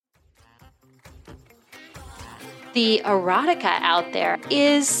The erotica out there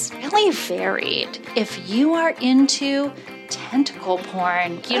is really varied. If you are into tentacle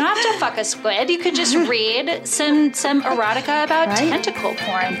porn, you don't have to fuck a squid. You could just read some erotica about tentacle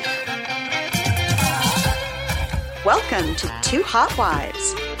porn. Welcome to Two Hot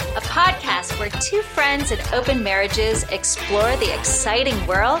Wives, a podcast where two friends in open marriages explore the exciting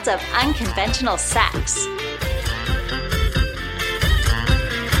world of unconventional sex.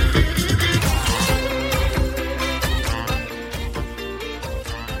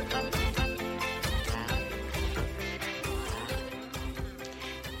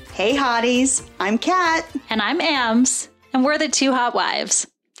 Hey hotties, I'm Kat. And I'm Ams, and we're the Two Hot Wives.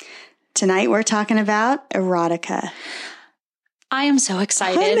 Tonight we're talking about erotica. I am so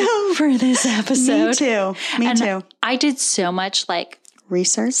excited for this episode. Me too. I did so much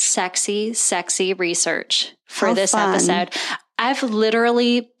research, sexy research for this episode. I've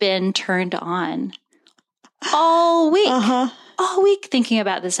literally been turned on all week. All week thinking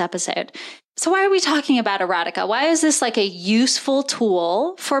about this episode. So why are we talking about erotica? Why is this like a useful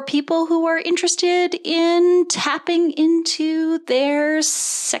tool for people who are interested in tapping into their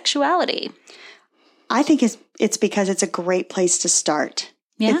sexuality? I think it's because it's a great place to start.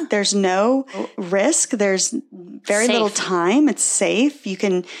 Yeah. There's no risk. There's very little time. It's safe. You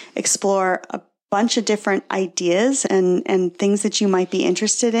can explore a bunch of different ideas and things that you might be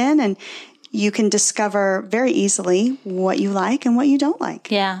interested in. And you can discover very easily what you like and what you don't like.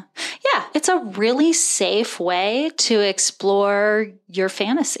 Yeah. Yeah. It's a really safe way to explore your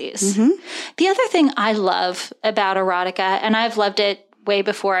fantasies. Mm-hmm. The other thing I love about erotica, and I've loved it way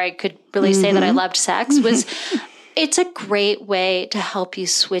before I could really say that I loved sex, was it's a great way to help you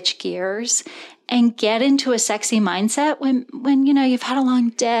switch gears and get into a sexy mindset when you know, you've had a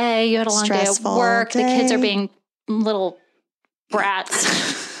long day, you had a long day at work, the kids are being little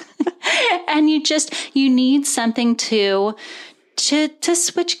brats. And you need something to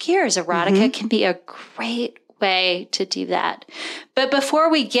switch gears. Erotica can be a great way to do that. But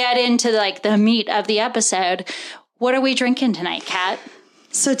before we get into the meat of the episode, what are we drinking tonight, Kat?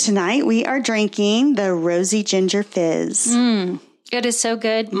 So tonight we are drinking the Rosy Ginger Fizz. It is so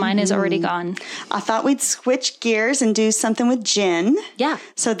good. Mine is already gone. I thought we'd switch gears and do something with gin. Yeah.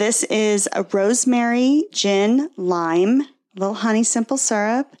 So this is a rosemary gin lime, little honey simple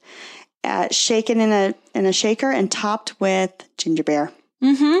syrup. Shaken in a shaker and topped with ginger beer.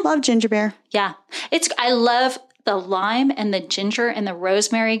 Love ginger beer. Yeah. I love the lime and the ginger and the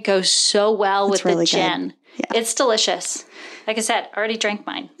rosemary go so well with the gin. Yeah. It's delicious. Like I said, I already drank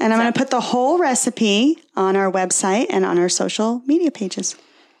mine. And I'm going to put the whole recipe on our website and on our social media pages.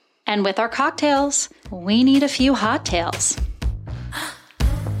 And with our cocktails, we need a few hot tails.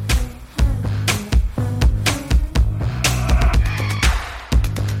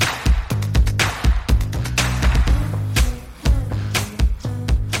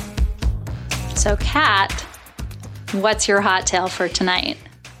 So, Kat, what's your hot tale for tonight?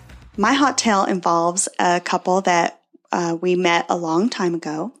 My hot tale involves a couple that we met a long time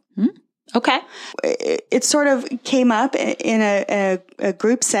ago. Okay. It sort of came up in a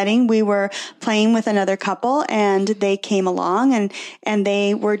group setting. We were playing with another couple and they came along and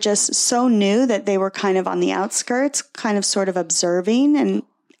they were just so new that they were kind of on the outskirts, kind of sort of observing and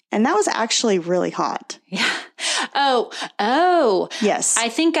that was actually really hot. Yeah. Oh. Yes. I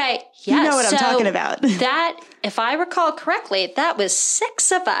think you know what I'm talking about. That, if I recall correctly, that was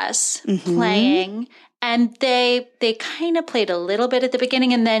 6 of us playing, and they kind of played a little bit at the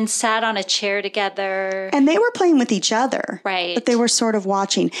beginning and then sat on a chair together. And they were playing with each other. Right. But they were sort of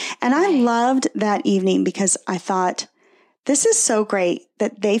watching. And I loved that evening because I thought, this is so great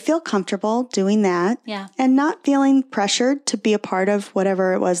that they feel comfortable doing that. Yeah. And not feeling pressured to be a part of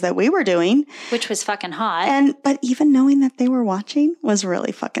whatever it was that we were doing. Which was fucking hot. But even knowing that they were watching was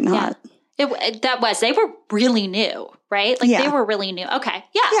really fucking hot. Yeah. They were really new, right? They were really new. Okay.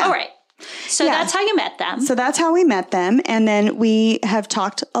 Yeah. All right. So that's how you met them. So that's how we met them. And then we have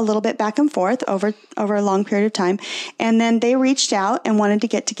talked a little bit back and forth over a long period of time. And then they reached out and wanted to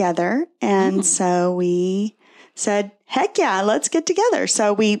get together. And so we said, heck yeah, let's get together.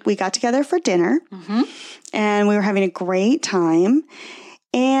 So we got together for dinner and we were having a great time.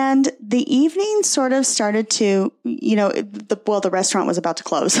 And the evening sort of started to, the restaurant was about to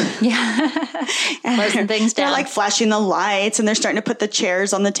close. Yeah. Closing things down. They're flashing the lights and they're starting to put the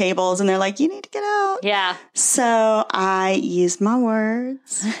chairs on the tables and they're like, you need to get out. Yeah. So I used my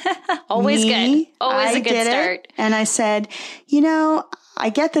words. Always good. Always a good start. And I said, I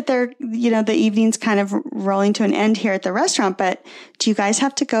get that they're, the evening's kind of rolling to an end here at the restaurant, but do you guys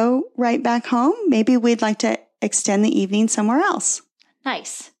have to go right back home? Maybe we'd like to extend the evening somewhere else.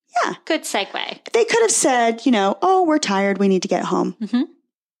 Nice. Yeah. Good segue. They could have said, oh, we're tired. We need to get home. Mm-hmm.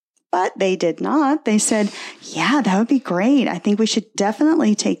 But they did not. They said, yeah, that would be great. I think we should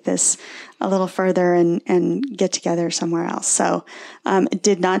definitely take this a little further and get together somewhere else. So it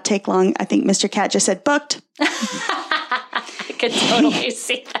did not take long. I think Mr. Cat just said, booked. I could totally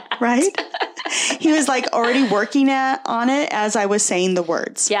see that. Right? He was like already working on it as I was saying the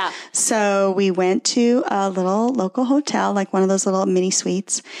words. Yeah. So we went to a little local hotel, like one of those little mini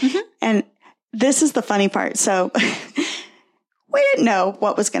suites. Mm-hmm. And this is the funny part. So we didn't know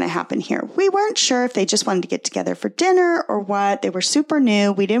what was going to happen here. We weren't sure if they just wanted to get together for dinner or what. They were super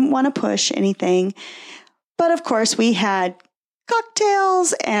new. We didn't want to push anything. But of course, we had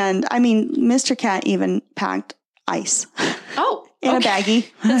cocktails. And I mean, Mr. Cat even packed ice. Oh. In a baggie.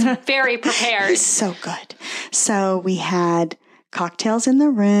 That's very prepared. He's so good. So we had cocktails in the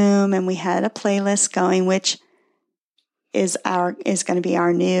room and we had a playlist going, which is going to be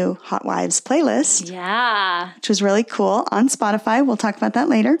our new Hot Wives playlist. Yeah. Which was really cool on Spotify. We'll talk about that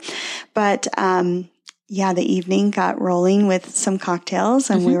later. But the evening got rolling with some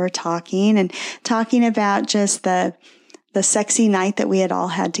cocktails and we were talking about just the sexy night that we had all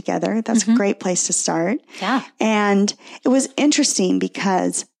had together. That's a great place to start. Yeah. And it was interesting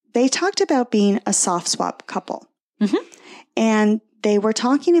because they talked about being a soft swap couple. Mm-hmm. And they were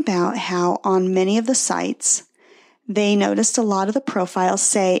talking about how on many of the sites, they noticed a lot of the profiles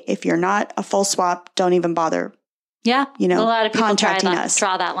say, if you're not a full swap, don't even bother. Yeah. A lot of people contacting us.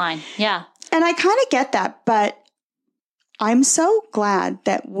 Draw that line. Yeah. And I kind of get that, but I'm so glad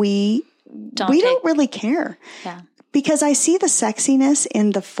that we don't really care. Yeah. Because I see the sexiness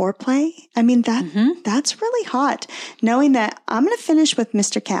in the foreplay. I mean, that's really hot. Knowing that I'm going to finish with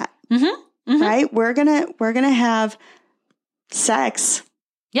Mr. Cat, right? We're going to have sex.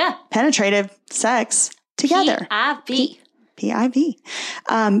 Yeah. Penetrative sex together. PIV.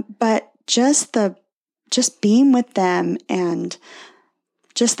 But just being with them and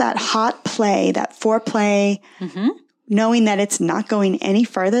just that hot play, that foreplay, knowing that it's not going any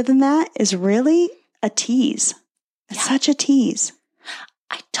further than that is really a tease. It's such a tease.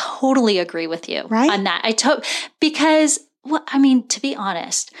 I totally agree with you right? on that. Because, to be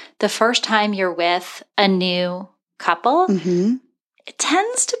honest, the first time you're with a new couple, it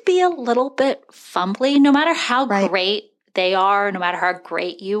tends to be a little bit fumbly, no matter how great they are, no matter how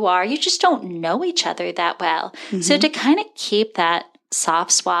great you are. You just don't know each other that well. So to kind of keep that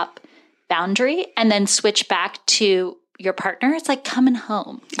soft swap boundary and then switch back to your partner, it's like coming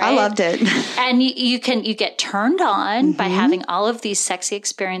home. Right? I loved it. And you get turned on by having all of these sexy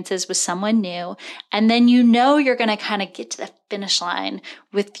experiences with someone new. And then you're going to kind of get to the finish line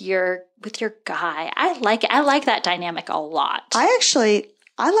with your guy. I like it. I like that dynamic a lot. I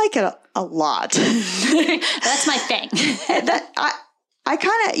like it a lot. That's my thing. I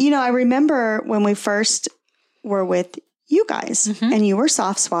kind of, I remember when we first were with you guys and you were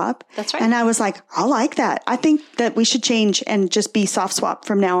soft swap. That's right. And I was like, I like that. I think that we should change and just be soft swap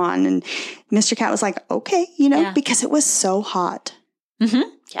from now on. And Mr. Cat was like, okay, because it was so hot. Mm-hmm.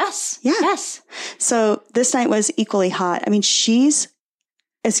 Yes. Yeah. Yes. So this night was equally hot. I mean, she's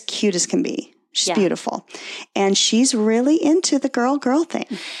as cute as can be. She's beautiful. And she's really into the girl thing.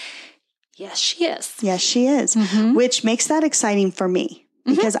 Yes, she is. Yes, she is. Which makes that exciting for me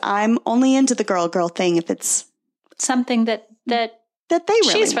because I'm only into the girl thing if it's something that they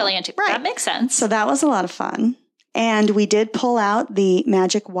she's really into. Right. That makes sense. So that was a lot of fun. And we did pull out the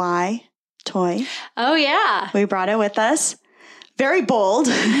Magic Y toy. Oh, yeah. We brought it with us. Very bold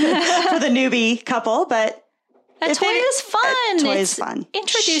for the newbie couple, but that toy is fun. That toy is fun.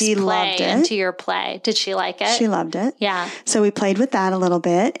 Introduce play into your play. Did she like it? She loved it. Yeah. So we played with that a little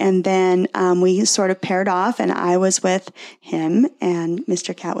bit, and then we sort of paired off, and I was with him, and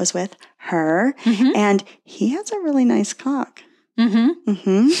Mr. Cat was with her, and he has a really nice cock.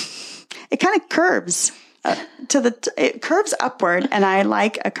 It kind of curves it curves upward, and I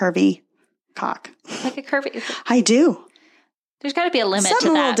like a curvy cock. Like a curvy. I do. There's got to be a limit Something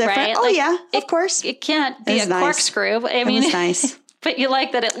to that, a little different. right? Oh, yeah, of course. It can't be a corkscrew. I mean, it was nice. But you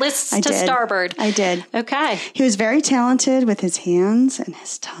like that it lists to starboard. I did. Okay. He was very talented with his hands and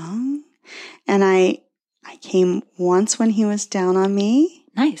his tongue. And I came once when he was down on me.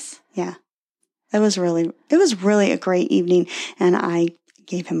 Nice. Yeah. It was really a great evening. And I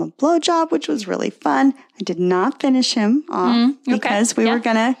gave him a blowjob, which was really fun. I did not finish him off because we were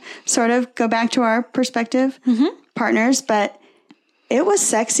going to sort of go back to our prospective partners, but it was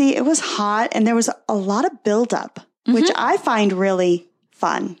sexy. It was hot. And there was a lot of buildup, which I find really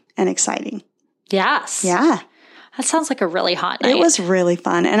fun and exciting. Yes. Yeah. That sounds like a really hot night. It was really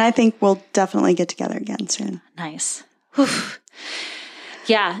fun. And I think we'll definitely get together again soon. Nice. Whew.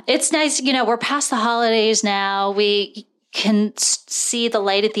 Yeah, it's nice. You know, we're past the holidays now. We can see the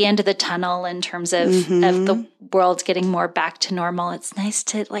light at the end of the tunnel in terms of the world getting more back to normal. It's nice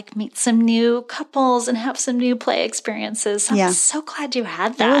to like meet some new couples and have some new play experiences. I'm so glad you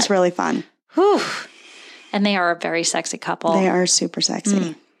had that. It was really fun. Whew. And they are a very sexy couple. They are super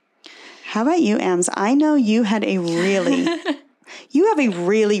sexy. How about you, Ams? I know you had a really... You have a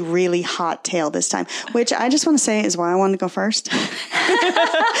really, really hot tale this time, which I just want to say is why I wanted to go first.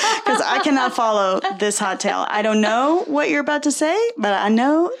 Because I cannot follow this hot tale. I don't know what you're about to say, but I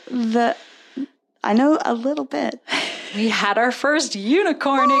know a little bit. We had our first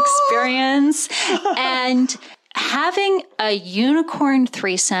unicorn experience, and having a unicorn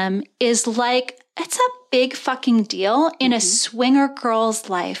threesome is like, it's a big fucking deal in a swinger girl's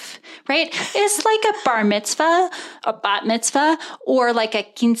life, right? It's like a bar mitzvah, a bat mitzvah, or like a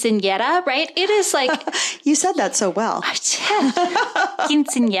quinceañera, right? It is like... You said that so well.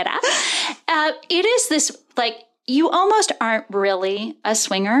 Quinceañera. It is this, like, you almost aren't really a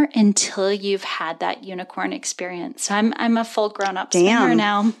swinger until you've had that unicorn experience. So I'm a full grown-up swinger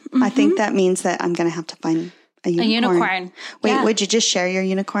now. I think that means that I'm going to have to find a unicorn. A unicorn. Wait, would you just share your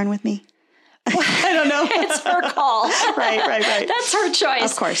unicorn with me? I don't know. It's her call. Right. That's her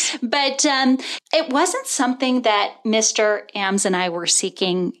choice. Of course. But it wasn't something that Mr. Ams and I were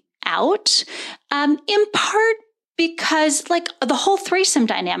seeking out, in part because like the whole threesome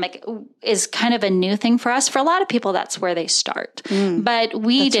dynamic is kind of a new thing for us. For a lot of people, that's where they start. But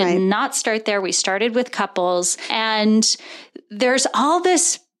we did not start there. We started with couples, and there's all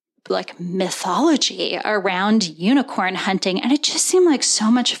this like mythology around unicorn hunting. And it just seemed like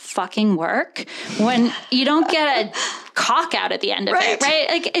so much fucking work when you don't get a cock out at the end of it, right?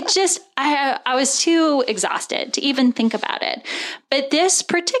 Like it just, I was too exhausted to even think about it. But this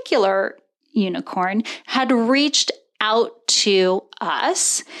particular unicorn had reached out to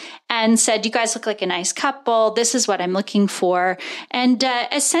us and said, you guys look like a nice couple. This is what I'm looking for. And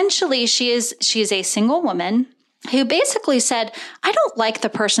essentially she is a single woman who basically said, I don't like the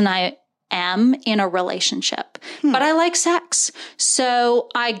person I am in a relationship, but I like sex. So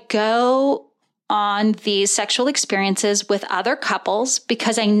I go on these sexual experiences with other couples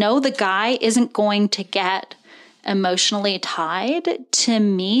because I know the guy isn't going to get emotionally tied to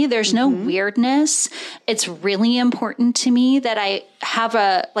me. There's no weirdness. It's really important to me that I have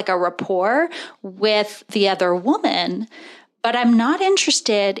a rapport with the other woman, but I'm not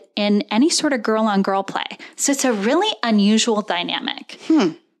interested in any sort of girl-on-girl play. So it's a really unusual dynamic.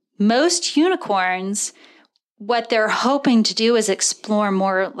 Most unicorns, what they're hoping to do is explore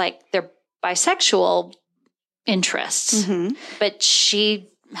more like their bisexual interests. But she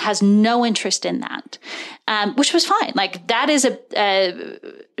has no interest in that, which was fine. Like that is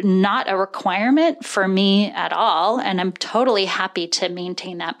not a requirement for me at all. And I'm totally happy to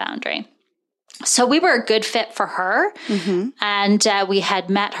maintain that boundary. So we were a good fit for her. And we had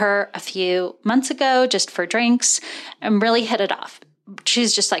met her a few months ago just for drinks and really hit it off.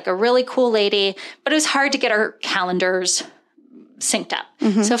 She's just like a really cool lady, but it was hard to get our calendars synced up.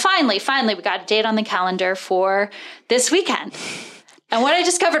 So finally, we got a date on the calendar for this weekend. And what I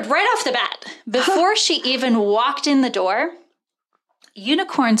discovered right off the bat, before she even walked in the door,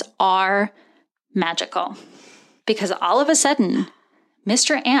 unicorns are magical. Because all of a sudden,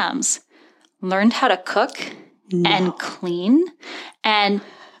 Mr. Ams learned how to cook and clean. And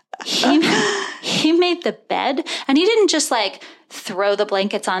he made the bed. And he didn't just like throw the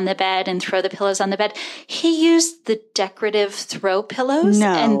blankets on the bed and throw the pillows on the bed. He used the decorative throw pillows.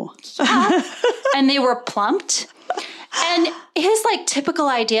 And they were plumped. And his like typical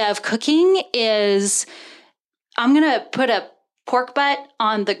idea of cooking is, I'm going to put a pork butt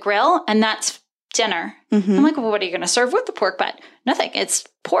on the grill and that's dinner. I'm like, well, what are you going to serve with the pork butt? Nothing. It's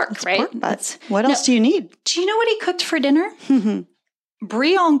pork, right? Pork butts. What else do you need? Do you know what he cooked for dinner?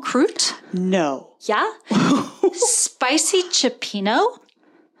 Brie en croûte. No. Yeah. Spicy cioppino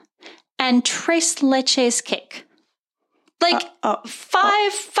and tres leches cake. Like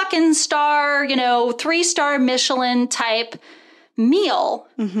 5 fucking star, 3-star Michelin type meal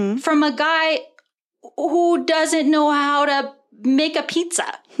from a guy who doesn't know how to make a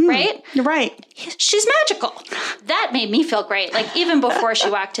pizza, right? Right. She's magical. That made me feel great. Like even before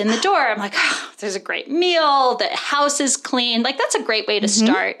she walked in the door, I'm like, oh, there's a great meal. The house is clean. Like that's a great way to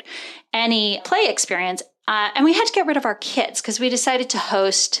start any play experience. And we had to get rid of our kids because we decided to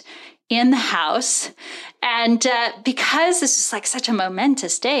host in the house. And because this is like such a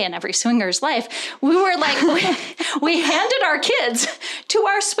momentous day in every swinger's life, we were like, we handed our kids to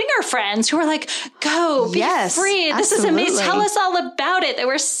our swinger friends who were like, go, be free. This is amazing. Tell us all about it. They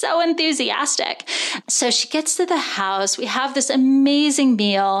were so enthusiastic. So she gets to the house. We have this amazing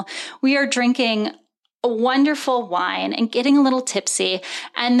meal. We are drinking a wonderful wine and getting a little tipsy.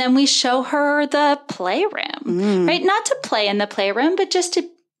 And then we show her the playroom, right? Not to play in the playroom, but just to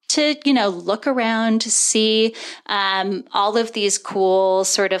look around, to see all of these cool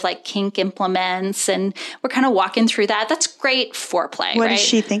sort of like kink implements. And we're kind of walking through that. That's great foreplay, What right? does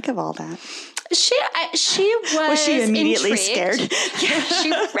she think of all that? She was she immediately intrigued. scared? Yeah,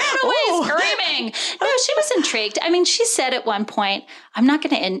 she ran away screaming. No, she was intrigued. I mean, she said at one point, I'm not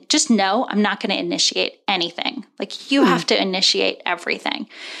going to initiate anything. Like, you have to initiate everything.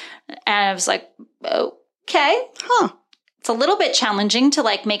 And I was like, okay. Huh. It's a little bit challenging to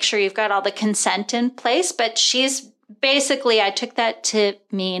like make sure you've got all the consent in place, but she's basically, I took that to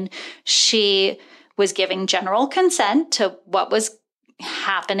mean she was giving general consent to what was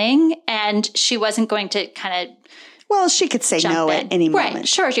happening, and she wasn't going to kind of Well, she could say no at any moment. Right,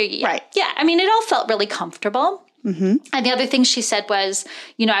 sure. Yeah. Right. Yeah, I mean, it all felt really comfortable. Mm-hmm. And the other thing she said was,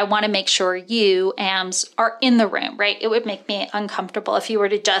 I want to make sure you, Ams, are in the room, right? It would make me uncomfortable if you were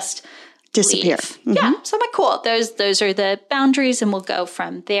to just disappear. Mm-hmm. Yeah. So I'm like, cool. Those are the boundaries, and we'll go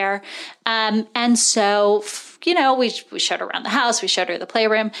from there. And so, we showed her around the house. We showed her the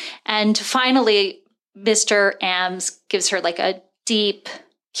playroom. And finally, Mr. Ams gives her like a deep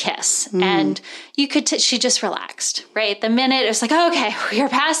kiss. And you could, she just relaxed, right? The minute it was like, okay, we're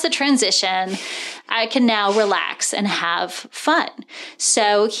past the transition. I can now relax and have fun.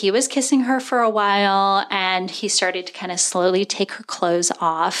 So he was kissing her for a while, and he started to kind of slowly take her clothes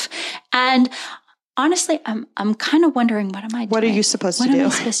off. And honestly, I'm kind of wondering, what am I doing? What are you supposed to do? What am I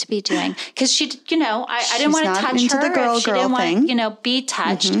supposed to be doing? Because she, I didn't want to touch into her. The girl she didn't thing. want, be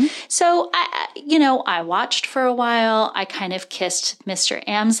touched. So I watched for a while. I kind of kissed Mr.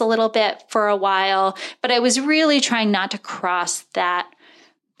 Ams a little bit for a while, but I was really trying not to cross that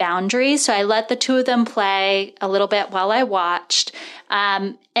boundary. So I let the two of them play a little bit while I watched.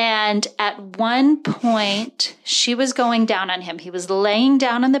 And at one point, she was going down on him. He was laying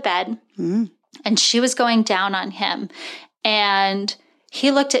down on the bed. And she was going down on him. And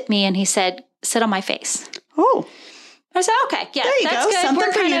he looked at me and he said, sit on my face. Oh. I said, okay, yeah, there you that's go. good.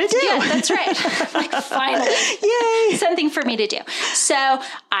 Something for you to do. Yeah, that's right. Like, finally. Yay. Something for me to do. So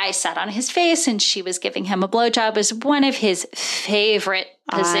I sat on his face, and she was giving him a blowjob. It was one of his favorite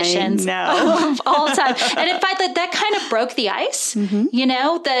positions of all time. And in fact, that kind of broke the ice.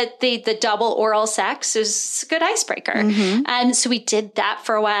 The double oral sex is a good icebreaker. And so we did that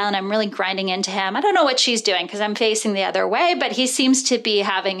for a while, and I'm really grinding into him. I don't know what she's doing because I'm facing the other way, but he seems to be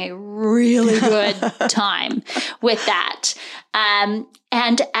having a really good time with that. And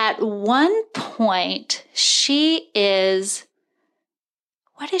at one point, what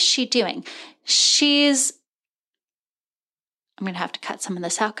is she doing? I'm going to have to cut some of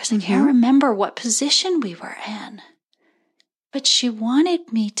this out because I can't remember what position we were in. But she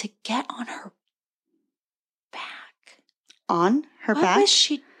wanted me to get on her back. On her back? What was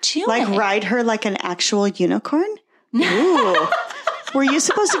she doing? Like ride her like an actual unicorn? Ooh. Were you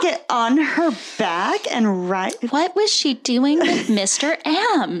supposed to get on her back and ride? What was she doing with Mr.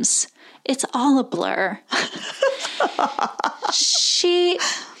 Ams? It's all a blur. She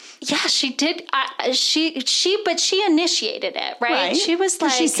did. But she initiated it, right? She was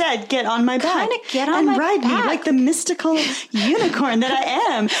like, she said, "Get on my back, kind of get on my ride back. me like the mystical unicorn that I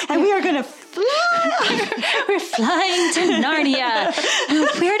am, and we are going to fly. We're flying to Narnia.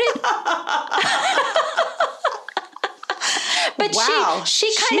 Where did?" But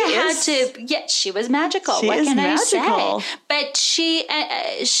she kind of had to. Yeah, she was magical. What can I say? But she,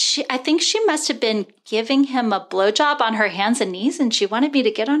 I think she must have been giving him a blowjob on her hands and knees, and she wanted me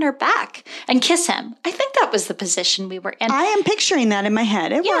to get on her back and kiss him. I think that was the position we were in. I am picturing that in my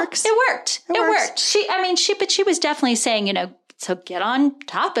head. It works. It worked. It worked. She was definitely saying, so get on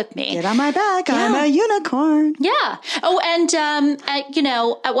top of me. Get on my back. Yeah. I'm a unicorn. Yeah. Oh, and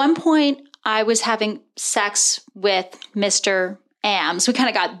at one point, I was having sex with Mr. Ams. We kind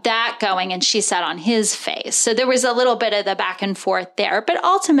of got that going, and she sat on his face. So there was a little bit of the back and forth there. But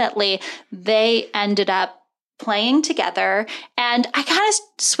ultimately, they ended up playing together, and I kind of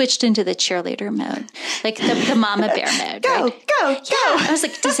switched into the cheerleader mode, like the mama bear mode. Go. I was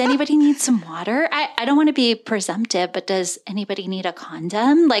like, does anybody need some water? I don't want to be presumptive, but does anybody need a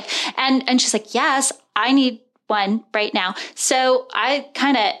condom? And she's like, yes, I need one right now. So I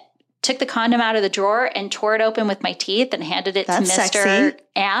kind of took the condom out of the drawer and tore it open with my teeth and handed it That's to Mr. sexy.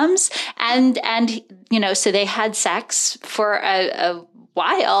 Ames. And, so they had sex for a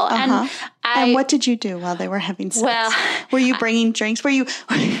while. And what did you do while they were having sex? Well, were you bringing drinks?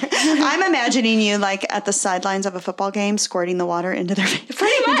 I'm imagining you like at the sidelines of a football game, squirting the water into their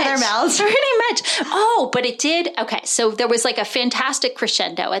mouths. Pretty much. Oh, but it did. Okay. So there was like a fantastic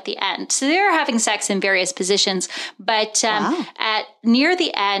crescendo at the end. So they were having sex in various positions, but at near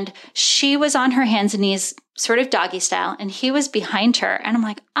the end, she was on her hands and knees, sort of doggy style, and he was behind her. And I'm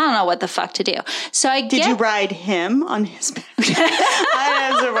like, I don't know what the fuck to do. So Did you ride him on his back?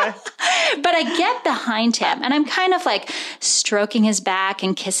 But I get behind him and I'm kind of like stroking his back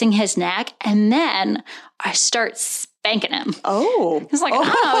and kissing his neck. And then I start spanking him. Oh. He's like, I don't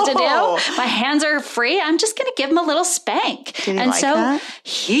know what to do. My hands are free. I'm just going to give him a little spank. Did he like that?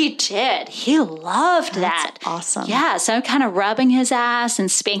 He did. He loved that. Awesome. Yeah. So I'm kind of rubbing his ass and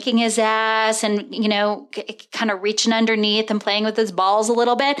spanking his ass and, kind of reaching underneath and playing with his balls a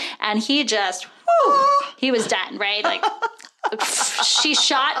little bit. And he just, he was done, right? Like, she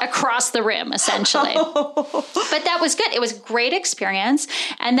shot across the room, essentially. But that was good. It was a great experience.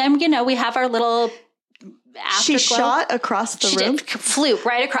 And then, we have our little afterglow. She shot across the room? She flew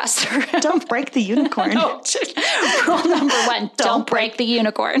right across the room. Don't break the unicorn. No. Rule number 1, don't break the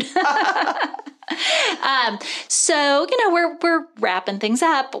unicorn. So, we're wrapping things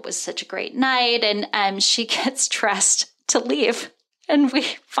up. It was such a great night. And she gets dressed to leave. And we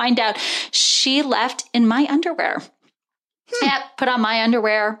find out she left in my underwear. Yeah, put on my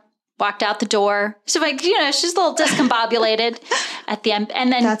underwear, walked out the door. So like, she's a little discombobulated at the end.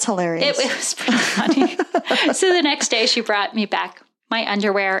 And then that's hilarious. It was pretty funny. So the next day she brought me back my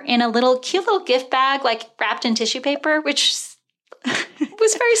underwear in a cute little gift bag, like wrapped in tissue paper, which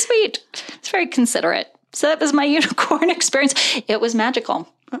was very sweet. It's very considerate. So that was my unicorn experience. It was magical.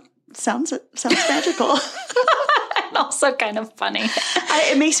 Sounds magical. And also kind of funny.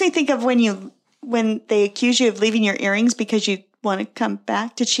 It makes me think of when they accuse you of leaving your earrings because you want to come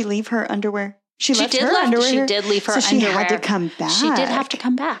back. Did she leave her underwear? She did leave her underwear. She did leave her underwear. So she had to come back. She did have to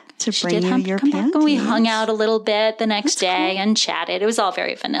come back. To bring you your panties. And we hung out a little bit the next day and chatted. It was all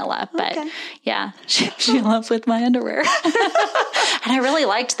very vanilla. But yeah, she loved with my underwear. And I really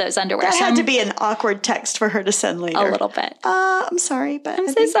liked those underwear. That had to be an awkward text for her to send later. A little bit. I'm sorry, but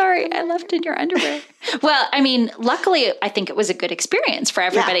I'm so sorry. I left in your underwear. Well, I mean, luckily, I think it was a good experience for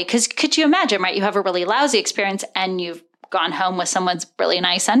everybody. Because could you imagine, right? You have a really lousy experience and you've gone home with someone's really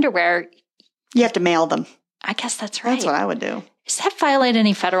nice underwear. You have to mail them. I guess that's right. That's what I would do. Does that violate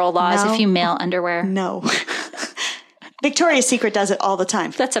any federal laws if you mail underwear? No. Victoria's Secret does it all the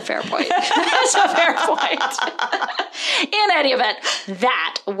time. That's a fair point. That's a fair point. In any event,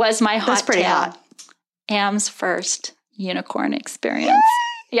 that was my hot That's pretty tale. hot. Am's first unicorn experience.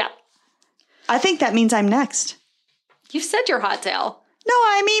 Yay! Yeah. I think that means I'm next. You said your hot tale. No,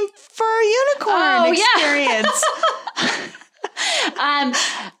 I mean for a unicorn experience.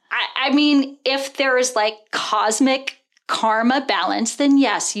 I mean, if there is like cosmic karma balance, then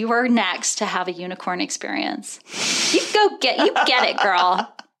yes, you are next to have a unicorn experience. You get it,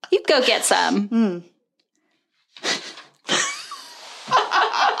 girl. You go get some. You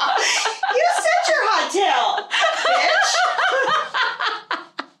said your hot tale, bitch.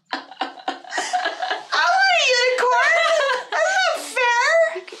 I want a unicorn. That's not fair.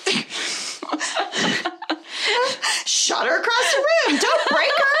 Shot her across the room. Don't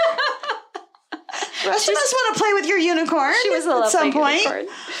break her. The rest of us want to play with your unicorn. She was a lovely at some point.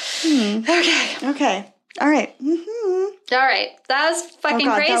 Unicorn. Okay. All right. Mm-hmm. All right. That was fucking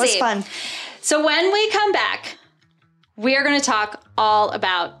crazy. That was fun. So when we come back, we are going to talk all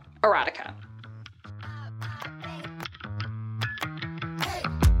about erotica.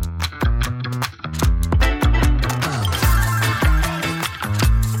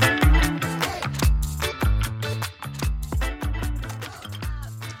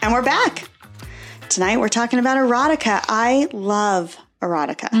 And we're back. Tonight we're talking about erotica. I love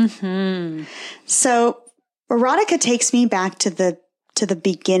erotica. Mm-hmm. So erotica takes me back to the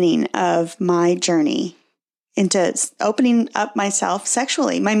beginning of my journey into opening up myself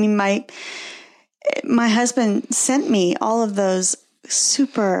sexually. I mean, my husband sent me all of those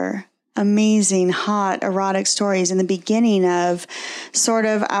super amazing, hot, erotic stories in the beginning of sort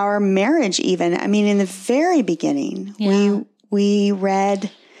of our marriage even. I mean, in the very beginning, we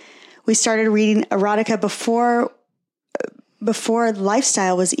started reading erotica before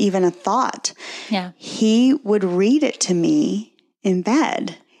lifestyle was even a thought. Yeah. He would read it to me in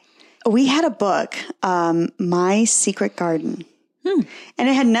bed. We had a book, My Secret Garden. And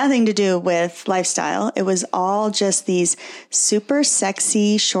it had nothing to do with lifestyle. It was all just these super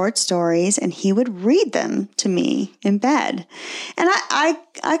sexy short stories, and he would read them to me in bed. And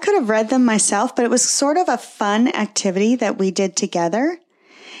I could have read them myself, but it was sort of a fun activity that we did together.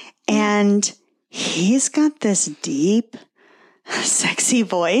 And he's got this deep, sexy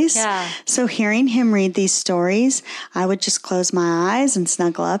voice. Yeah. So hearing him read these stories, I would just close my eyes and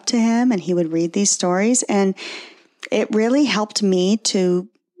snuggle up to him, and he would read these stories. And it really helped me to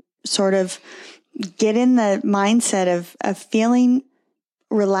sort of get in the mindset of feeling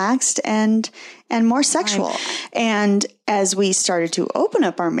relaxed and more sexual. Right. And as we started to open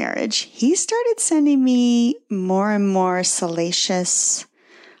up our marriage, he started sending me more and more salacious,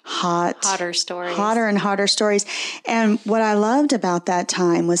 hotter stories, hotter and hotter stories. And what I loved about that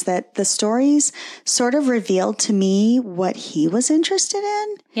time was that the stories sort of revealed to me what he was interested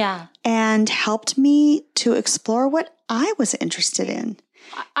in. Yeah. And helped me to explore what I was interested in.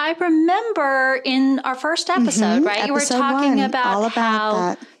 I remember in our first episode, right? You were talking about how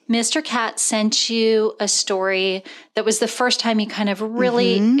that. Mr. Cat sent you a story that was the first time you kind of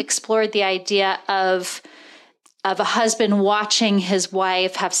really explored the idea of a husband watching his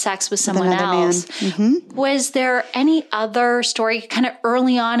wife have sex with someone else. Was there any other story kind of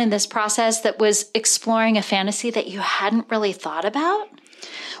early on in this process that was exploring a fantasy that you hadn't really thought about?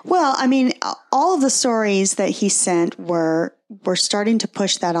 Well, I mean, all of the stories that he sent were starting to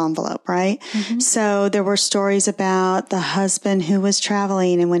push that envelope, right? So there were stories about the husband who was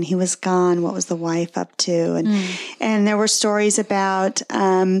traveling, and when he was gone, what was the wife up to? And there were stories about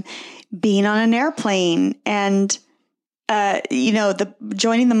being on an airplane and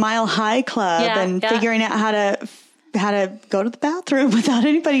joining the Mile High Club and figuring out how to go to the bathroom without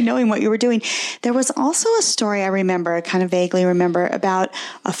anybody knowing what you were doing. There was also a story I kind of vaguely remember, about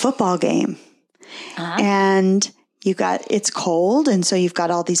a football game. And it's cold, and so you've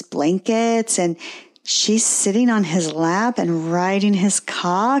got all these blankets, and she's sitting on his lap and riding his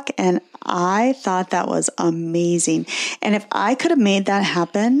cock, and I thought that was amazing. And if I could have made that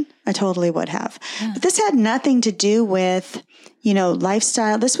happen, I totally would have. Yeah. But this had nothing to do with,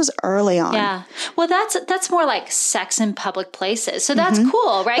 lifestyle. This was early on. Yeah. Well, that's more like sex in public places. So that's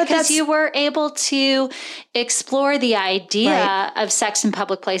cool, right? Because you were able to explore the idea of sex in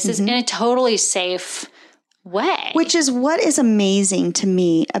public places in a totally safe way. Which is what is amazing to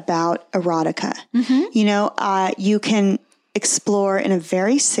me about erotica. You can explore in a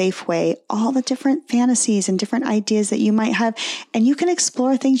very safe way all the different fantasies and different ideas that you might have. And you can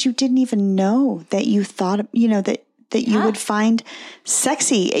explore things you didn't even know that you thought, that you would find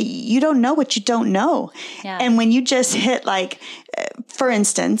sexy. You don't know what you don't know. Yeah. And when you just hit for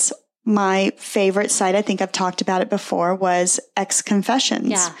instance, my favorite site, I think I've talked about it before, was X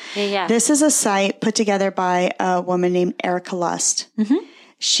Confessions. Yeah. This is a site put together by a woman named Erica Lust.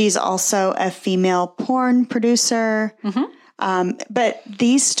 She's also a female porn producer. But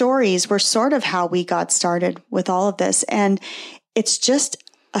these stories were sort of how we got started with all of this. And it's just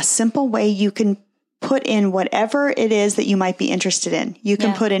a simple way you can put in whatever it is that you might be interested in. You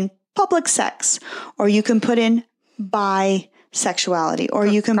can put in public sex, or you can put in bisexuality, or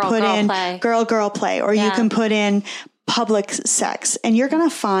you can put in girl play, or you can put in public sex, and you're going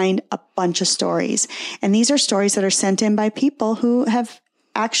to find a bunch of stories. And these are stories that are sent in by people who have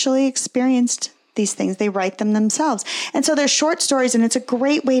actually experienced these things. They write them themselves. And so they're short stories, and it's a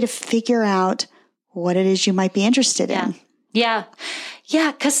great way to figure out what it is you might be interested in. Yeah.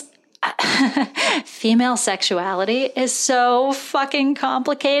 Because female sexuality is so fucking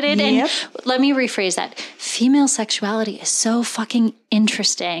complicated. And let me rephrase that. Female sexuality is so fucking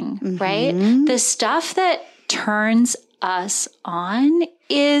interesting, right? The stuff that turns us on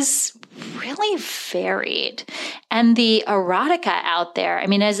is really varied. And the erotica out there, I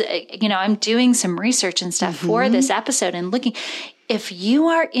mean, as I'm doing some research and stuff for this episode and looking, if you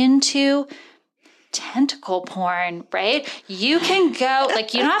are into tentacle porn, right? You can go,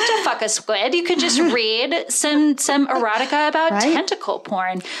 you don't have to fuck a squid. You can just read some erotica about tentacle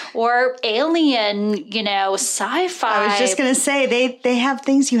porn or alien, sci-fi. I was just going to say, they have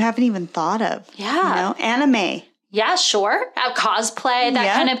things you haven't even thought of. Yeah. Anime. Yeah, sure. Cosplay,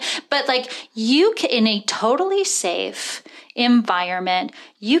 that kind of, but you can, in a totally safe environment,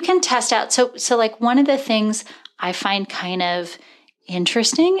 you can test out. So one of the things I find kind of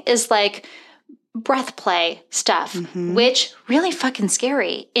interesting is breath play stuff, which really fucking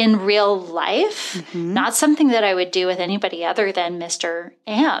scary in real life. Not something that I would do with anybody other than Mr.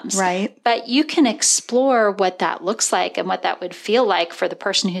 Ames. Right. But you can explore what that looks like and what that would feel like for the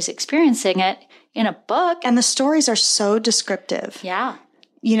person who's experiencing it in a book. And the stories are so descriptive. Yeah.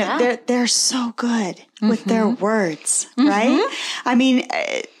 You know, Yeah. they're so good with their words, right? I mean,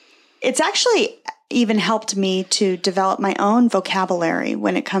 it's actually even helped me to develop my own vocabulary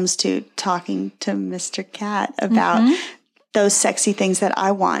when it comes to talking to Mr. Cat about those sexy things that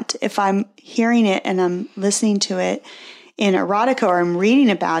I want. If I'm hearing it and I'm listening to it in erotica or I'm reading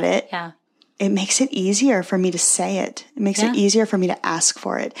about it, Yeah. it makes it easier for me to say it. It makes it easier for me to ask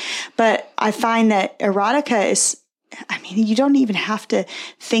for it. But I find that erotica is, I mean, you don't even have to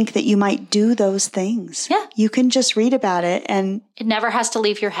think that you might do those things. Yeah. You can just read about it and It never has to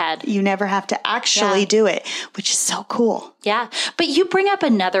leave your head. you never have to actually do it, which is so cool. Yeah. But you bring up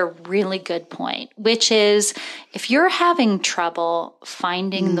another really good point, which is if you're having trouble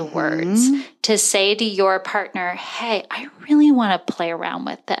finding the words to say to your partner, hey, I really want to play around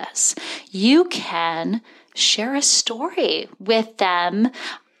with this, you can share a story with them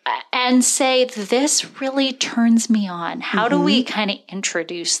and say, this really turns me on. How do we kind of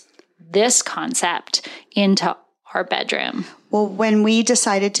introduce this concept into our bedroom? Well, when we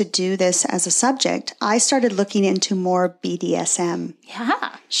decided to do this as a subject, I started looking into more BDSM.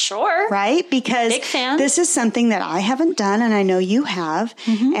 Yeah, sure. Right? Because Big fan. this is something that I haven't done and I know you have.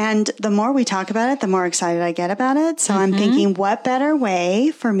 And the more we talk about it, the more excited I get about it. So I'm thinking, what better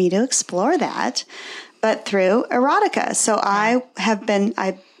way for me to explore that but through erotica? So I've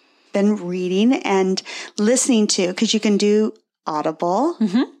been reading and listening to, because you can do Audible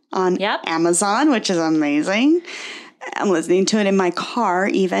on Amazon, which is amazing. I'm listening to it in my car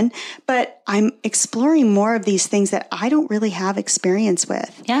even, but I'm exploring more of these things that I don't really have experience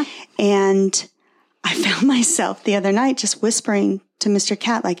with. Yeah. And I found myself the other night just whispering to Mr.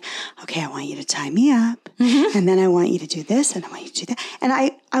 Cat, like, okay, I want you to tie me up and then I want you to do this and I want you to do that.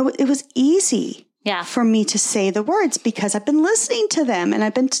 And it was easy for me to say the words because I've been listening to them and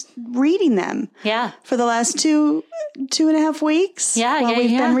I've been reading them for the last 2.5 weeks while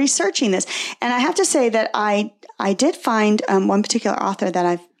we've been researching this. And I have to say that I did find one particular author that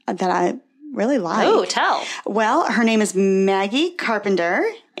I really like. Oh, tell. Well, her name is Maggie Carpenter,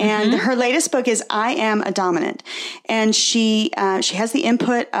 and her latest book is I Am a Dominant. And she has the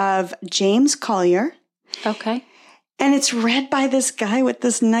input of James Collier. Okay. And it's read by this guy with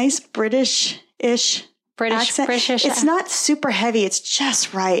this nice British accent. It's not super heavy. It's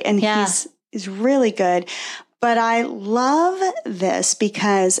just right. And he's really good. But I love this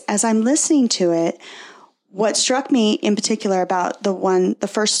because as I'm listening to it, what struck me in particular about the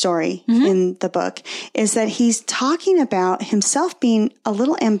first story in the book is that he's talking about himself being a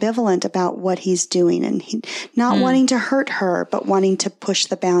little ambivalent about what he's doing and he not wanting to hurt her, but wanting to push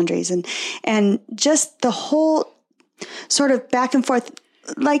the boundaries and just the whole sort of back and forth.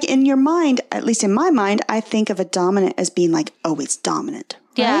 Like in your mind, at least in my mind, I think of a dominant as being like always dominant.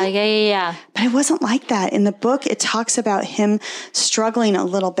 Right? Yeah. But it wasn't like that. In the book, it talks about him struggling a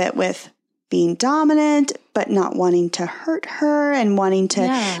little bit with being dominant, but not wanting to hurt her and wanting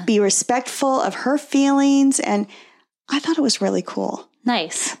to be respectful of her feelings. And I thought it was really cool.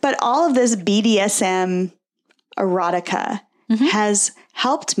 Nice. But all of this BDSM erotica has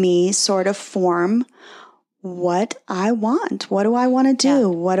helped me sort of form what I want. What do I want to do?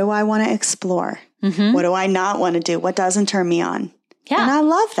 What do I want to explore? What do I not want to do? What doesn't turn me on? Yeah. And I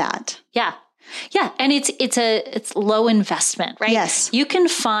love that. Yeah. Yeah. And it's low investment, right? Yes. You can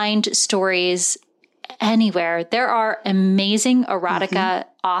find stories anywhere. There are amazing erotica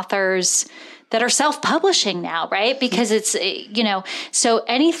authors that are self-publishing now, right? Because it's, so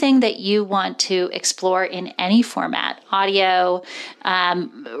anything that you want to explore in any format, audio,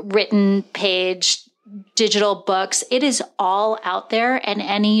 written page, digital books, it is all out there, and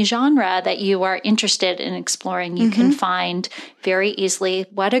any genre that you are interested in exploring, you can find very easily.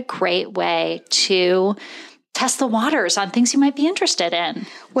 What a great way to test the waters on things you might be interested in.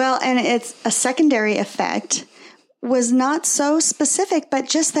 Well, and it's a secondary effect was not so specific, but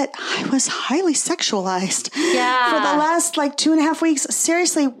just that I was highly sexualized for the last 2.5 weeks.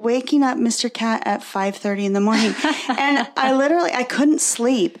 Seriously, waking up Mr. Cat at 5:30 in the morning. And I couldn't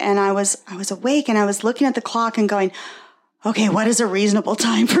sleep. And I was awake and I was looking at the clock and going, okay, what is a reasonable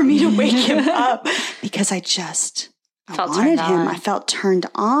time for me to wake him up? Because I wanted him. I felt turned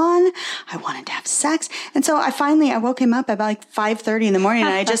on. I wanted to have sex. And so I woke him up at about 5:30 in the morning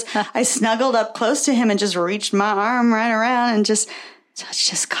and I snuggled up close to him and just reached my arm right around and just touched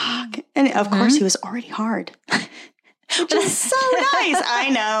his cock. And of course he was already hard. Which is so nice. I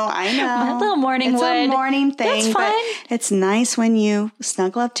know. My little morning wood. It's a morning thing. That's fine. But it's nice when you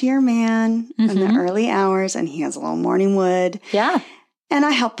snuggle up to your man in the early hours and he has a little morning wood. Yeah. And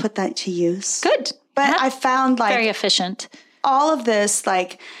I help put that to use. Good. But I found very efficient. All of this,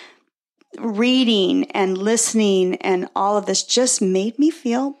 reading and listening and all of this just made me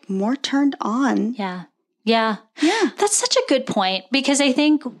feel more turned on. Yeah. Yeah. Yeah. That's such a good point, because I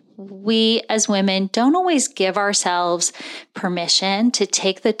think we as women don't always give ourselves permission to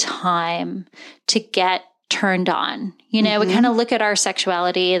take the time to get turned on. You know, we kind of look at our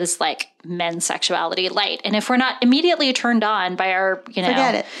sexuality as like men's sexuality light. And if we're not immediately turned on by our, you know,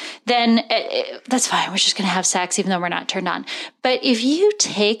 Forget it. then that's fine. We're just going to have sex even though we're not turned on. But if you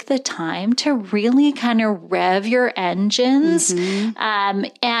take the time to really kind of rev your engines,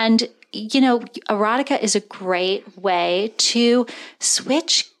 and you know, erotica is a great way to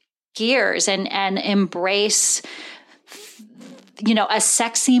switch gears and embrace, you know, a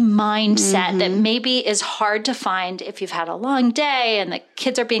sexy mindset that maybe is hard to find if you've had a long day and the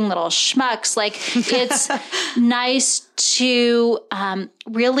kids are being little schmucks. Like, it's nice to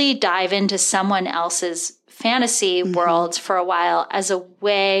really dive into someone else's fantasy world for a while as a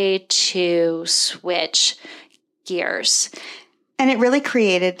way to switch gears. And it really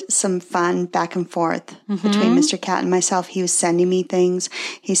created some fun back and forth between Mr. Cat and myself. He was sending me things.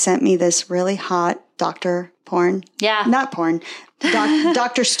 He sent me this really hot doctor porn. Yeah. Not porn.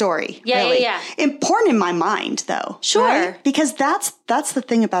 Doctor story. Yeah, really. yeah. Important in my mind, though. Sure. Right? Because that's the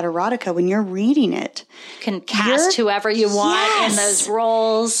thing about erotica. When you're reading it, You can cast whoever you want in those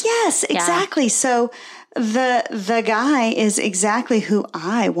roles. Yes, exactly. So the guy is exactly who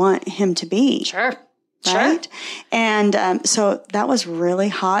I want him to be. Sure. Right? And so that was really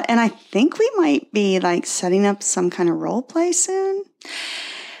hot. And I think we might be like setting up some kind of role play soon.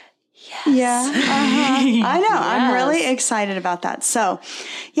 Yes. Yeah. I know. Yes. I'm really excited about that. So,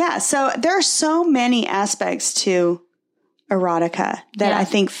 yeah. So there are so many aspects to erotica that I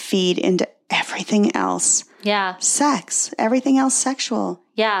think feed into everything else. Yeah. Sex, everything else sexual.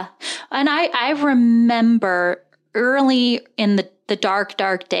 Yeah. And I remember early in the dark,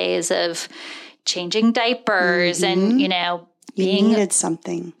 dark days of changing diapers and, you know, you needed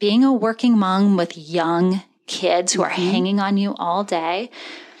something. Being a working mom with young kids who are hanging on you all day.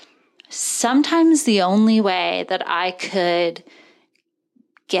 Sometimes the only way that I could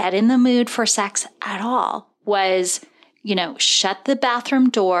get in the mood for sex at all was, you know, shut the bathroom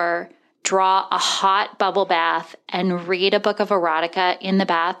door, draw a hot bubble bath, and read a book of erotica in the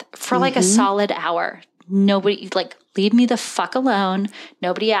bath for like a solid hour. Nobody, like, leave me the fuck alone.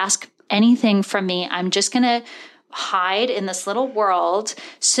 Nobody ask anything from me. I'm just going to hide in this little world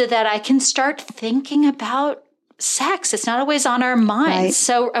so that I can start thinking about sex. It's not always on our minds. Right.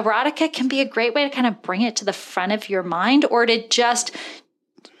 So erotica can be a great way to kind of bring it to the front of your mind or to just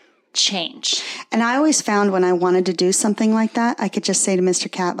change. And I always found when I wanted to do something like that, I could just say to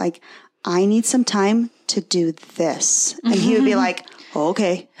Mr. Cat, like, I need some time to do this. And he would be like,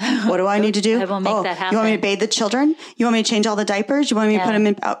 okay, what do I need to do? I will make that happen. You want me to bathe the children? You want me to change all the diapers? You want me to put them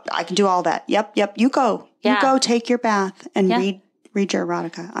in? Oh, I can do all that. Yep. You go. Yeah. You go take your bath and read your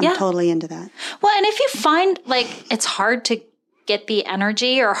erotica. I'm totally into that. Well, and if you find like it's hard to get the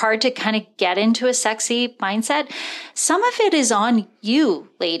energy or hard to kind of get into a sexy mindset, some of it is on you,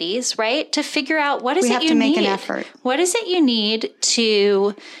 ladies, right? To figure out what is it you need. We have to make an effort. What is it you need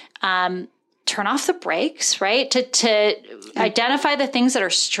to turn off the brakes, right? To identify the things that are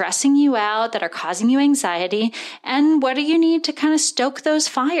stressing you out, that are causing you anxiety, and what do you need to kind of stoke those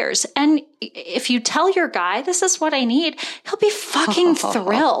fires? And if you tell your guy, this is what I need, he'll be fucking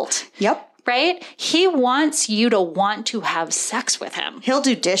thrilled. Yep. Right? He wants you to want to have sex with him. He'll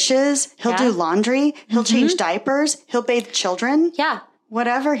do dishes. He'll do laundry. He'll change diapers. He'll bathe children. Yeah.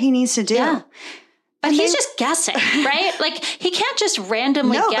 Whatever he needs to do. Yeah. But he's just guessing, right? Like, he can't just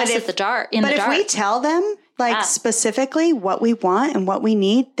randomly guess at the dark. But if we tell them, like, specifically what we want and what we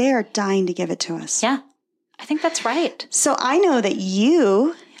need, they are dying to give it to us. Yeah, I think that's right. So I know that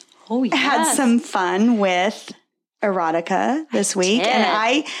you had some fun with erotica this week,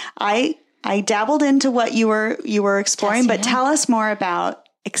 and I dabbled into what you were exploring. But tell us more about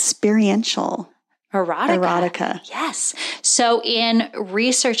experiential erotica. Yes. So in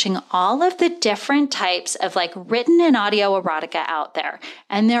researching all of the different types of like written and audio erotica out there,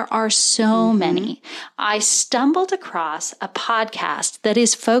 and there are so many, I stumbled across a podcast that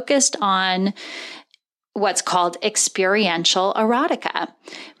is focused on what's called experiential erotica,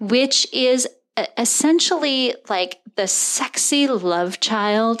 which is essentially like the sexy love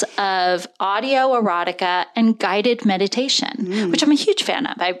child of audio erotica and guided meditation, which I'm a huge fan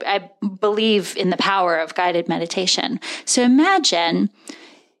of. I believe in the power of guided meditation. So imagine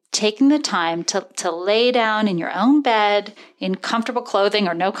taking the time to lay down in your own bed in comfortable clothing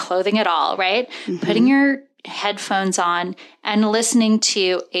or no clothing at all, right? Putting your headphones on and listening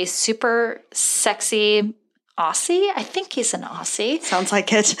to a super sexy Aussie. I think he's an Aussie. Sounds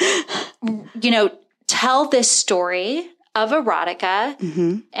like it. Tell this story of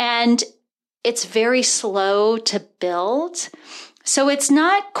erotica, and it's very slow to build. So it's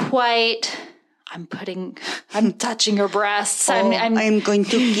not quite, I'm touching your breasts. I'm going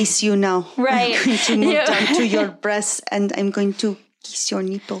to kiss you now. Right. I'm going to move down to your breasts and I'm going to kiss your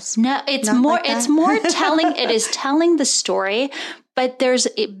nipples. No, it's more telling. It is telling the story, but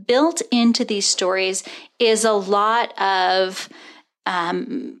built into these stories is a lot of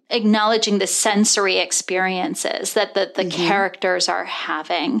acknowledging the sensory experiences that the characters are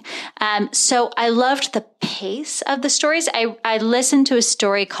having. So I loved the pace of the stories. I listened to a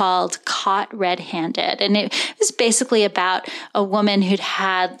story called Caught Red-Handed, and it was basically about a woman who'd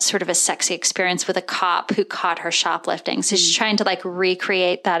had sort of a sexy experience with a cop who caught her shoplifting. So she's trying to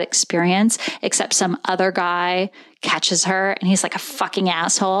recreate that experience, except some other guy catches her and he's like a fucking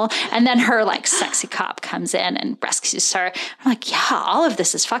asshole. And then her sexy cop comes in and rescues her. I'm like, yeah, all of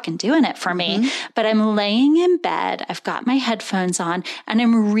this is fucking doing it for me. But I'm laying in bed. I've got my headphones on and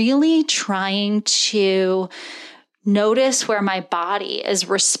I'm really trying to notice where my body is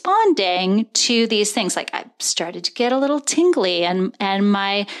responding to these things. Like I started to get a little tingly and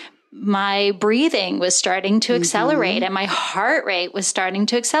my breathing was starting to accelerate and my heart rate was starting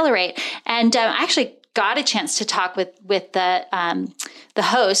to accelerate. And I actually got a chance to talk with the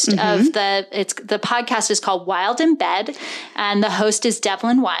host of the podcast is called Wild in Bed, and the host is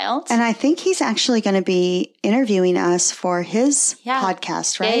Devlin Wild. And I think he's actually going to be interviewing us for his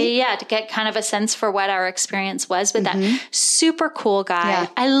podcast, right? Yeah, to get kind of a sense for what our experience was with that. Super cool guy. Yeah.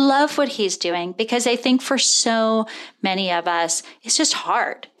 I love what he's doing because I think for so many of us, it's just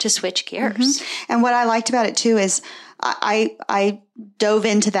hard to switch gears. And what I liked about it too is I dove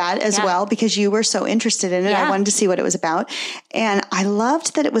into that as well because you were so interested in it. I wanted to see what it was about. And I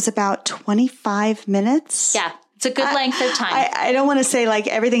loved that it was about 25 minutes. Yeah. It's a good length of time. I don't want to say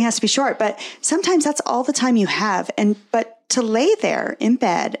everything has to be short, but sometimes that's all the time you have. But to lay there in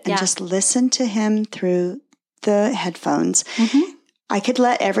bed and just listen to him through the headphones, I could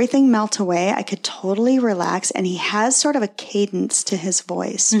let everything melt away. I could totally relax. And he has sort of a cadence to his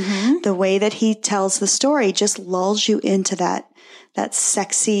voice. The way that he tells the story just lulls you into that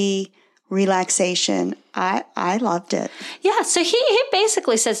sexy relaxation. I loved it. Yeah. So he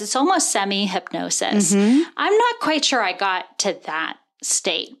basically says it's almost semi-hypnosis. I'm not quite sure I got to that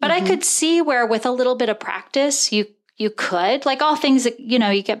state, but I could see where with a little bit of practice, you could, like all things that,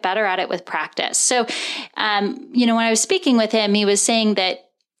 you get better at it with practice. So, when I was speaking with him, he was saying that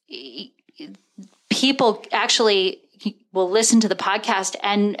people actually will listen to the podcast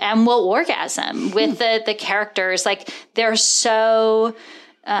and will orgasm with the characters. Like they're so,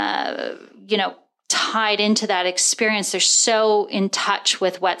 tied into that experience. They're so in touch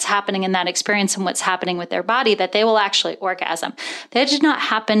with what's happening in that experience and what's happening with their body that they will actually orgasm. That did not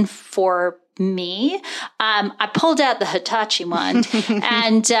happen for me. I pulled out the Hitachi wand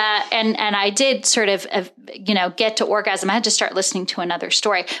and I did sort of, get to orgasm. I had to start listening to another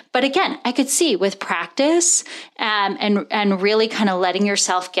story. But again, I could see with practice, and really kind of letting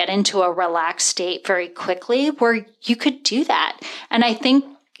yourself get into a relaxed state very quickly where you could do that. And I think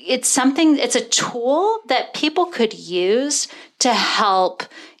it's a tool that people could use to help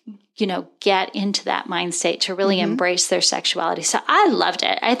get into that mind state to really embrace their sexuality. So I loved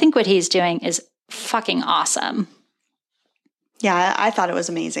it. I think what he's doing is fucking awesome. Yeah, I thought it was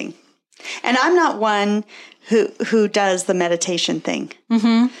amazing. And I'm not one who does the meditation thing.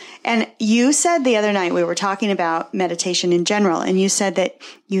 And you said the other night we were talking about meditation in general, and you said that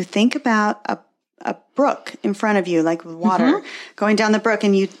you think about a brook in front of you, like with water going down the brook,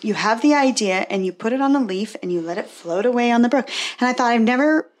 and you have the idea and you put it on a leaf and you let it float away on the brook. And I thought, I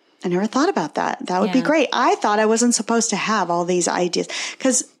never thought about that. That would be great. I thought I wasn't supposed to have all these ideas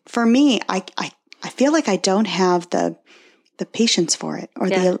because for me, I feel like I don't have the patience for it, or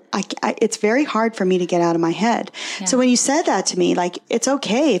it's very hard for me to get out of my head. Yeah. So when you said that to me, it's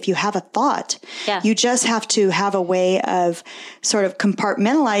okay if you have a thought. Yeah. You just have to have a way of sort of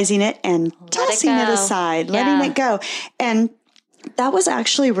compartmentalizing it and tossing it aside, letting it go. And that was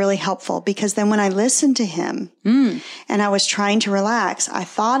actually really helpful because then when I listened to him and I was trying to relax, I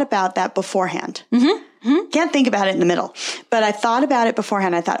thought about that beforehand. Can't think about it in the middle, but I thought about it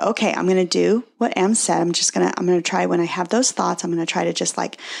beforehand. I thought, okay, I'm going to do what Em said. I'm going to try when I have those thoughts, I'm going to try to just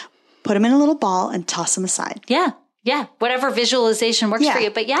put them in a little ball and toss them aside. Yeah. Yeah. Whatever visualization works for you.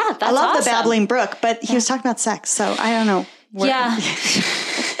 But that's I love awesome. The babbling brook, but he was talking about sex. So I don't know. Well,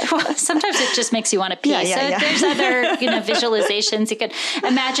 sometimes it just makes you want to pee. There's other, visualizations. You could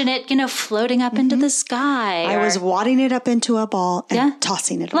imagine it, floating up into the sky. I was wadding it up into a ball and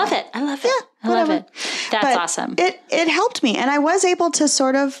tossing it away. Love it. I love it. I love it. That's awesome. It helped me, and I was able to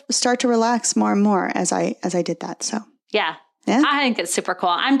sort of start to relax more and more as I did that. So yeah. I think it's super cool.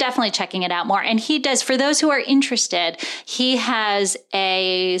 I'm definitely checking it out more. And he does, for those who are interested, he has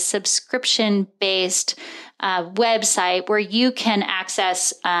a subscription-based website where you can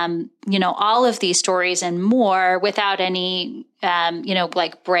access, all of these stories and more without any,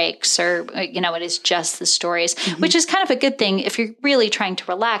 like breaks or, it is just the stories, which is kind of a good thing if you're really trying to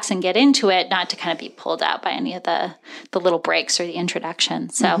relax and get into it, not to kind of be pulled out by any of the little breaks or the introduction.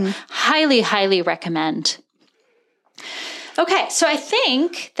 So highly, highly recommend. Okay, so I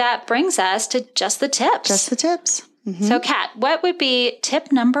think that brings us to just the tips. Just the tips. Mm-hmm. So, Kat, what would be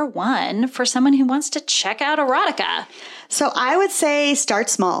tip number 1 for someone who wants to check out erotica? So I would say start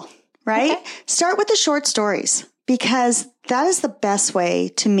small, right? Okay. Start with the short stories, because that is the best way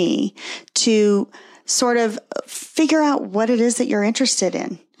to me to sort of figure out what it is that you're interested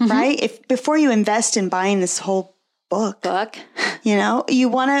in, right? Before you invest in buying this whole book, you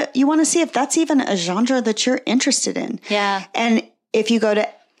want to see if that's even a genre that you're interested in. Yeah. And if you go to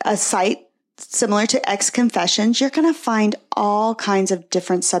a site similar to X Confessions, you're going to find all kinds of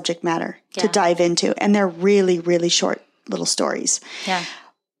different subject matter to dive into. And they're really, really short little stories. Yeah.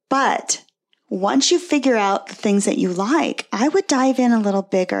 But once you figure out the things that you like, I would dive in a little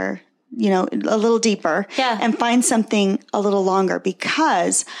bigger, a little deeper and find something a little longer,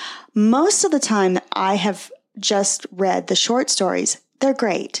 because most of the time that I have just read the short stories, they're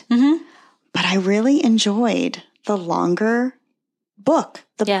great. Mm-hmm. But I really enjoyed the longer book,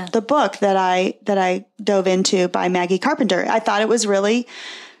 the book that I dove into by Maggie Carpenter. I thought it was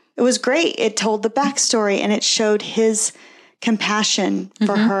great. It told the backstory and it showed his compassion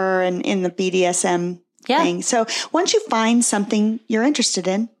for her and in the BDSM thing. So once you find something you're interested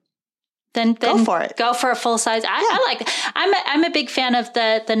in, then go for it. Go for a full size. I like that. I'm a big fan of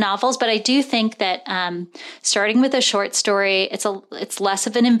the novels, but I do think that starting with a short story, it's less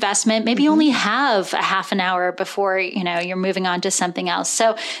of an investment. Maybe you only have a half an hour before you're moving on to something else.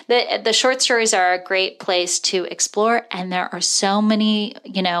 So the short stories are a great place to explore, and there are so many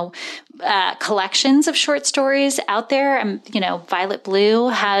collections of short stories out there. Violet Blue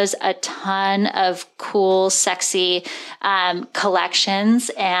has a ton of cool, sexy collections,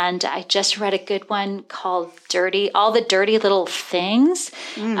 and I just read a good one called All the Dirty Little Things.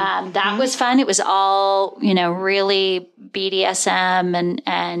 That was fun. It was all, really BDSM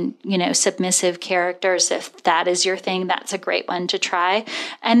and submissive characters. If that is your thing, that's a great one to try.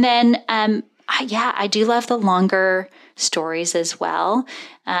 And then, I do love the longer stories as well.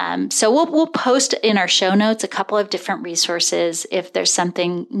 So we'll post in our show notes a couple of different resources if there's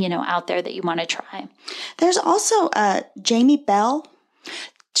something, out there that you want to try. There's also Jamie Bell.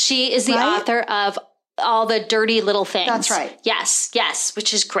 She is the author of All the Dirty Little Things. That's right. Yes,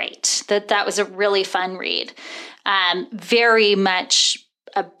 which is great. That was a really fun read. Very much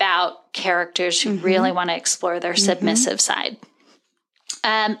about characters who really want to explore their submissive side.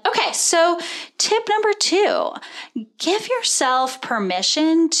 Okay, so tip number 2, give yourself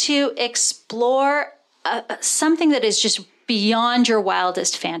permission to explore something that is just beyond your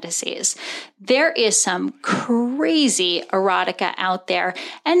wildest fantasies. There is some crazy erotica out there,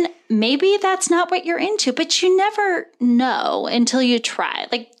 and maybe that's not what you're into, but you never know until you try.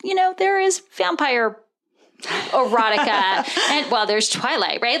 Like, there is vampire erotica, and there's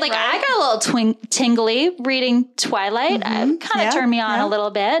Twilight, right? Like I got a little tingly reading Twilight. It kind of turned me on a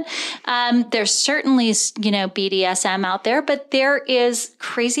little bit. There's certainly, BDSM out there, but there is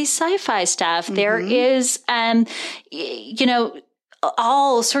crazy sci-fi stuff. There is,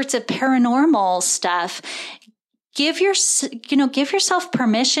 all sorts of paranormal stuff. Give yourself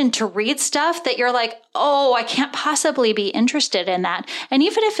permission to read stuff that you're like, oh, I can't possibly be interested in that. And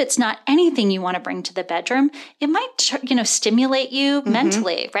even if it's not anything you want to bring to the bedroom, it might, stimulate you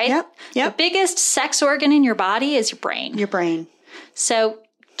mentally, right? Yep. The biggest sex organ in your body is your brain. So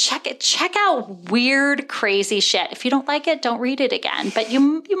check out weird, crazy shit. If you don't like it, don't read it again. But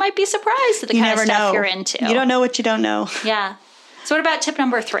you might be surprised at the kind of stuff you're into. You don't know what you don't know. Yeah. So what about tip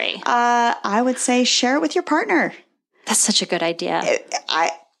number 3? I would say share it with your partner. That's such a good idea.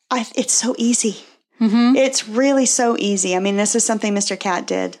 It's so easy. It's really so easy. I mean, this is something Mr. Cat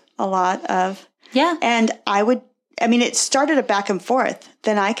did a lot of. Yeah. And it started a back and forth.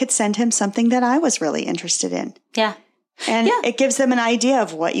 Then I could send him something that I was really interested in. Yeah. And it gives them an idea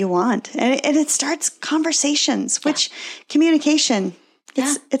of what you want. And it starts conversations, which communication,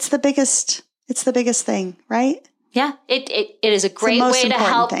 it's the biggest thing, right? Yeah, it is a great way to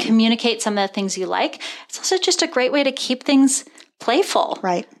help communicate some of the things you like. It's also just a great way to keep things playful.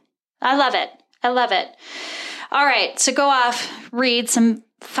 Right. I love it. All right, so go off, read some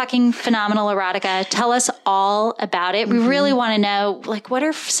fucking phenomenal erotica. Tell us all about it. We really want to know, like, what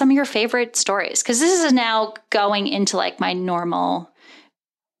are some of your favorite stories? Because this is now going into like my normal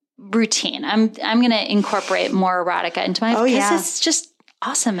routine. I'm going to incorporate more erotica into my, because it's just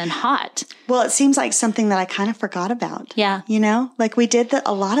awesome and hot. Well, it seems like something that I kind of forgot about. Yeah. You know, like we did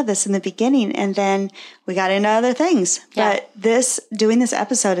a lot of this in the beginning and then we got into other things. Yeah. But doing this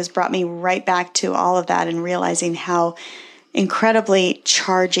episode has brought me right back to all of that and realizing how incredibly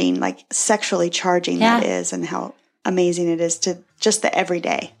charging, like sexually charging that is, and how amazing it is to just the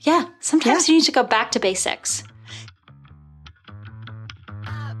everyday. Yeah. Sometimes you need to go back to basics.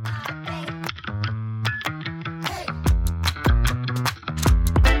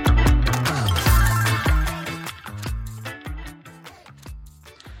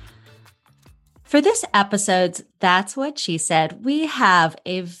 For this episode's That's What She Said, we have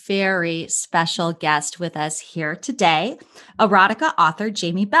a very special guest with us here today, erotica author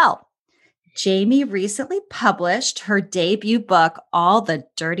Jamie Bell. Jamie recently published her debut book, All the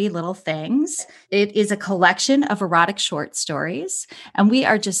Dirty Little Things. It is a collection of erotic short stories, and we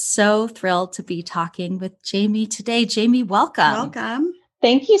are just so thrilled to be talking with Jamie today. Jamie, welcome. Welcome.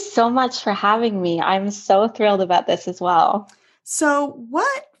 Thank you so much for having me. I'm so thrilled about this as well. So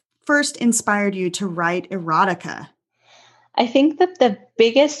what first inspired you to write erotica? I think that the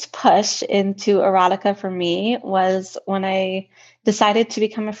biggest push into erotica for me was when I decided to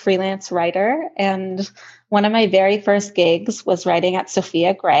become a freelance writer. And one of my very first gigs was writing at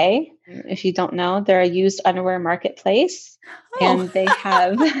Sophia Grey. If you don't know, they're a used underwear marketplace. And they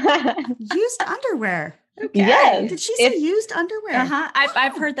have used underwear. Okay. Yes. Did she say used underwear? Uh-huh.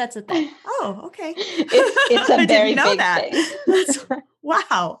 I've heard that's a thing. Oh, okay. It's a very big thing.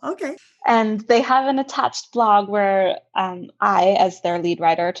 Wow. Okay. And they have an attached blog where I, as their lead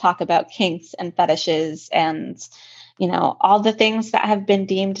writer, talk about kinks and fetishes and, you know, all the things that have been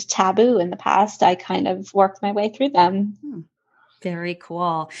deemed taboo in the past. I kind of worked my way through them. Very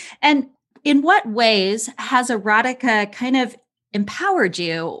cool. And in what ways has erotica kind of empowered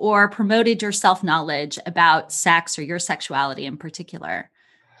you or promoted your self-knowledge about sex or your sexuality in particular?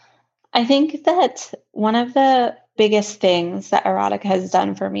 I think that one of the biggest things that erotica has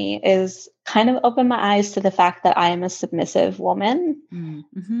done for me is kind of open my eyes to the fact that I am a submissive woman.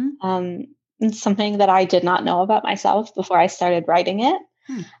 Mm-hmm. It's something that I did not know about myself before I started writing it.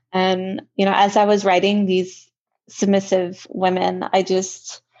 And, you know, as I was writing these submissive women,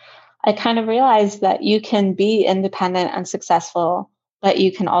 I kind of realized that you can be independent and successful, but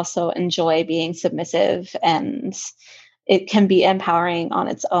you can also enjoy being submissive, and it can be empowering on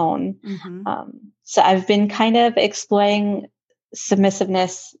its own. So I've been kind of exploring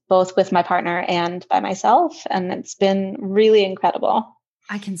submissiveness both with my partner and by myself, and it's been really incredible.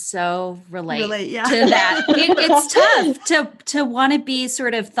 I can so relate to that. It's tough to want to be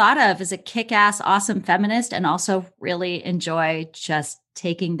sort of thought of as a kick-ass, awesome feminist and also really enjoy just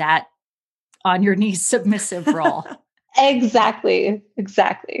taking that on your knees submissive role. Exactly.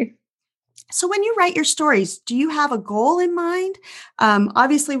 So when you write your stories, do you have a goal in mind?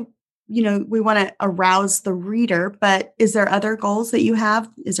 Obviously, you know, we want to arouse the reader, but is there other goals that you have?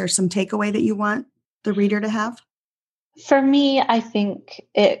 Is there some takeaway that you want the reader to have? For me, I think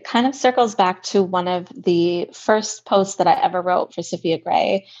it kind of circles back to one of the first posts that I ever wrote for Sophia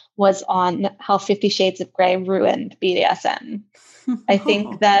Grey was on how 50 Shades of Grey ruined BDSM. I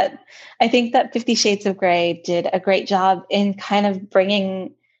think that 50 Shades of Grey did a great job in kind of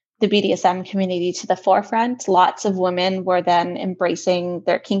bringing the BDSM community to the forefront. Lots of women were then embracing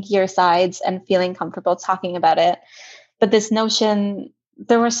their kinkier sides and feeling comfortable talking about it. But this notion,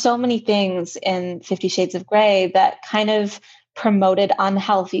 there were so many things in 50 Shades of Grey that kind of promoted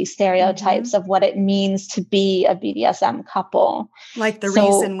unhealthy stereotypes of what it means to be a BDSM couple. Like the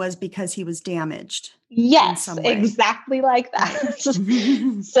reason was because he was damaged. Yes, exactly like that.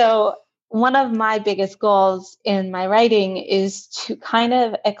 So one of my biggest goals in my writing is to kind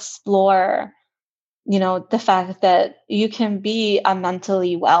of explore, you know, the fact that you can be a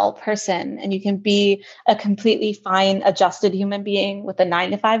mentally well person and you can be a completely fine, adjusted human being with a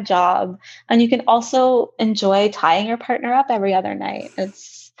 9-to-5 job. And you can also enjoy tying your partner up every other night.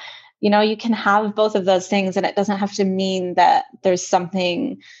 It's, you know, you can have both of those things, and it doesn't have to mean that there's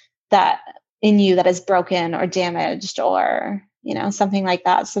something that in you that is broken or damaged or, you know, something like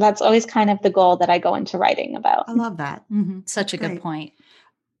that. So that's always kind of the goal that I go into writing about. I love that. Such a good point.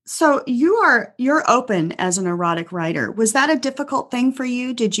 So you're open as an erotic writer. Was that a difficult thing for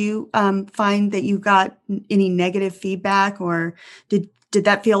you? Did you find that you got any negative feedback, or did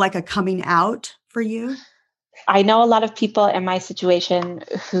that feel like a coming out for you? I know a lot of people in my situation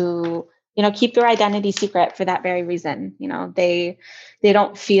who keep their identity secret for that very reason. They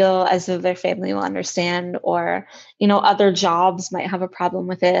don't feel as though their family will understand, or, other jobs might have a problem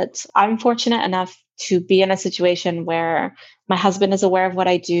with it. I'm fortunate enough to be in a situation where my husband is aware of what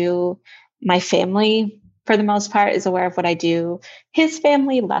I do. My family, for the most part, is aware of what I do. His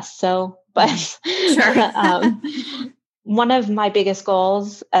family, less so. But Sure. One of my biggest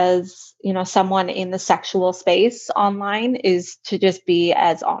goals as, someone in the sexual space online is to just be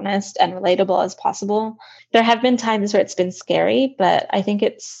as honest and relatable as possible. There have been times where it's been scary, but I think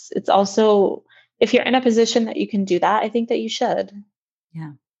it's also, if you're in a position that you can do that, I think that you should.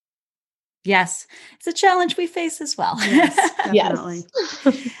 Yeah. Yes. It's a challenge we face as well. Yes, definitely.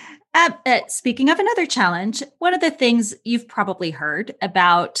 Yes. Speaking of another challenge, one of the things you've probably heard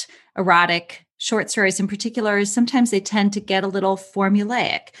about erotic short stories in particular is sometimes they tend to get a little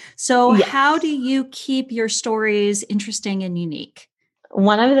formulaic. So Yes. How do you keep your stories interesting and unique?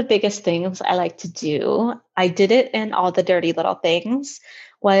 One of the biggest things I like to do, I did it in All the Dirty Little Things,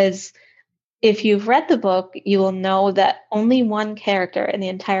 was if you've read the book, you will know that only one character in the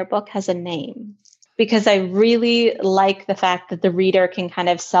entire book has a name. Because I really like the fact that the reader can kind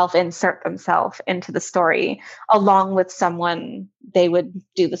of self-insert themselves into the story along with someone they would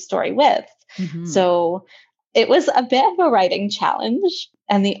do the story with. Mm-hmm. So it was a bit of a writing challenge.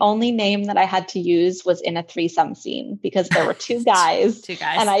 And the only name that I had to use was in a threesome scene because there were two guys.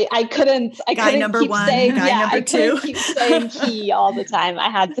 And I couldn't number keep one, saying, guy number I two. couldn't keep saying he all the time. I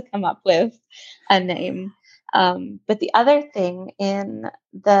had to come up with a name. But the other thing in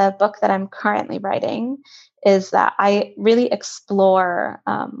the book that I'm currently writing is that I really explore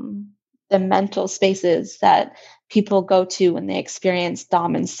the mental spaces that people go to when they experience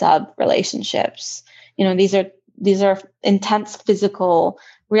dom and sub relationships. These are intense physical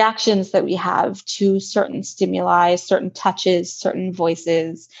reactions that we have to certain stimuli, certain touches, certain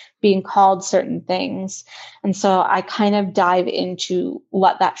voices, being called certain things. And so I kind of dive into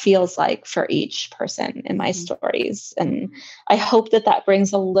what that feels like for each person in my stories. And I hope that that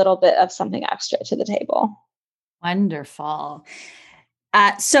brings a little bit of something extra to the table. Wonderful.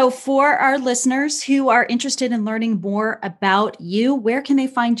 So for our listeners who are interested in learning more about you, where can they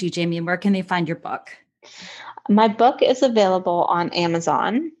find you, Jamie, and where can they find your book? My book is available on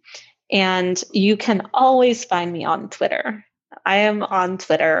Amazon, and you can always find me on Twitter. I am on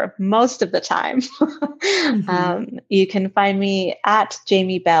Twitter most of the time. You can find me at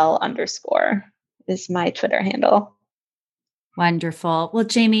JamieBell_ is my Twitter handle. Wonderful. Well,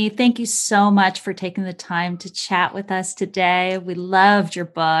 Jamie, thank you so much for taking the time to chat with us today. We loved your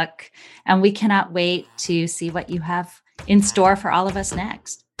book, and we cannot wait to see what you have in store for all of us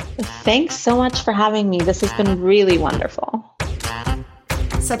next. Thanks so much for having me. This has been really wonderful.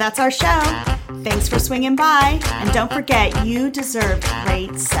 So that's our show. Thanks for swinging by. And don't forget, you deserve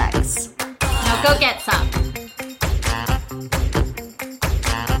great sex. Now go get some.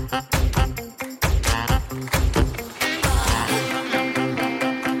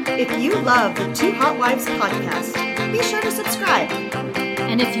 If you love the Two Hot Wives podcast, be sure to subscribe.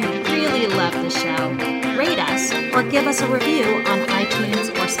 And if you really love the show, rate us or give us a review on iTunes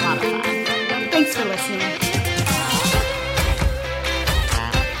or Spotify. Thanks for listening.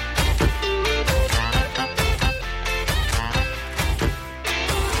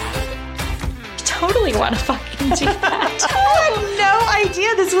 Totally want to fucking do that. I had no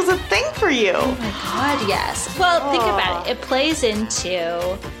idea this was a thing for you. Oh my God, yes. Well, think about it. It plays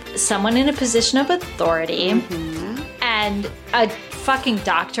into someone in a position of authority and a fucking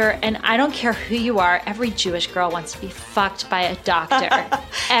doctor. And I don't care who you are. Every Jewish girl wants to be fucked by a doctor.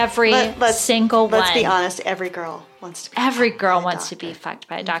 Every single one. Let's be honest. Every girl wants to be Every girl wants to be fucked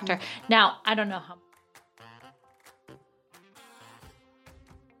by a doctor. Now, I don't know how